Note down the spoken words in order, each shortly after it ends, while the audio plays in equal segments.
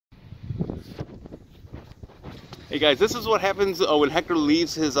Hey guys, this is what happens when Hector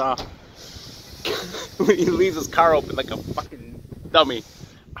leaves his when he leaves his car open like a fucking dummy.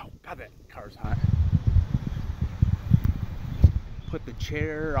 Oh god, that car's hot. Put the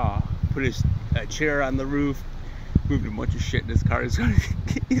chair, put his chair on the roof. Moved a bunch of shit in his car. He's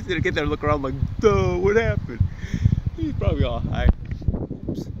gonna get there and look around like, duh, what happened? He's probably all high.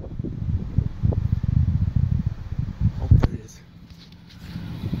 Oops. Oh, there it is.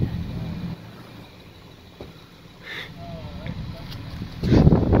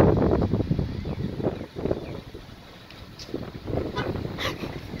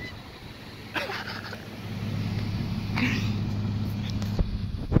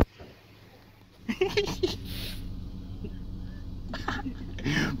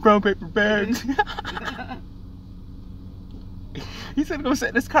 Brown paper bags. He's gonna go sit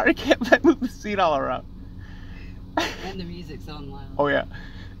in his car. He can't move the seat all around. And the music's on loud. Oh yeah.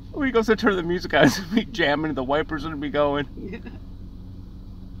 When he goes to turn the music on, it's gonna be jamming. The wipers gonna be going.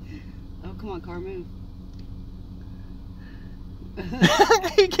 Oh come on, car, move.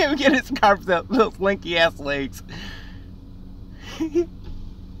 He can't get his car with those lanky ass legs.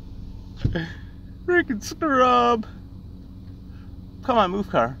 Freaking scrub. Come on, move,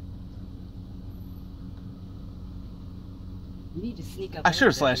 car. You need to sneak up. I should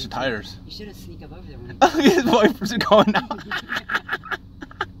have slashed the tires. You should have sneaked up over there when Look at his wipers are going out.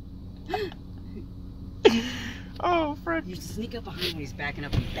 Oh, frick. You sneak up behind when he's backing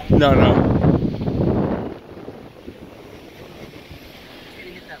up and bang. No, no. He's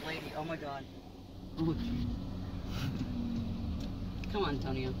gonna hit that lady. Oh my god. Oh, geez. Come on,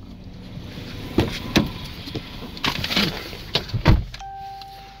 Antonio.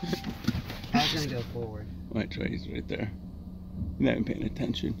 I was gonna go forward. Might try, he's right there. You're not even paying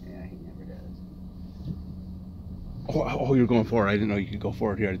attention. Yeah, he never does. Oh, you're going forward. I didn't know you could go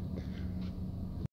forward here.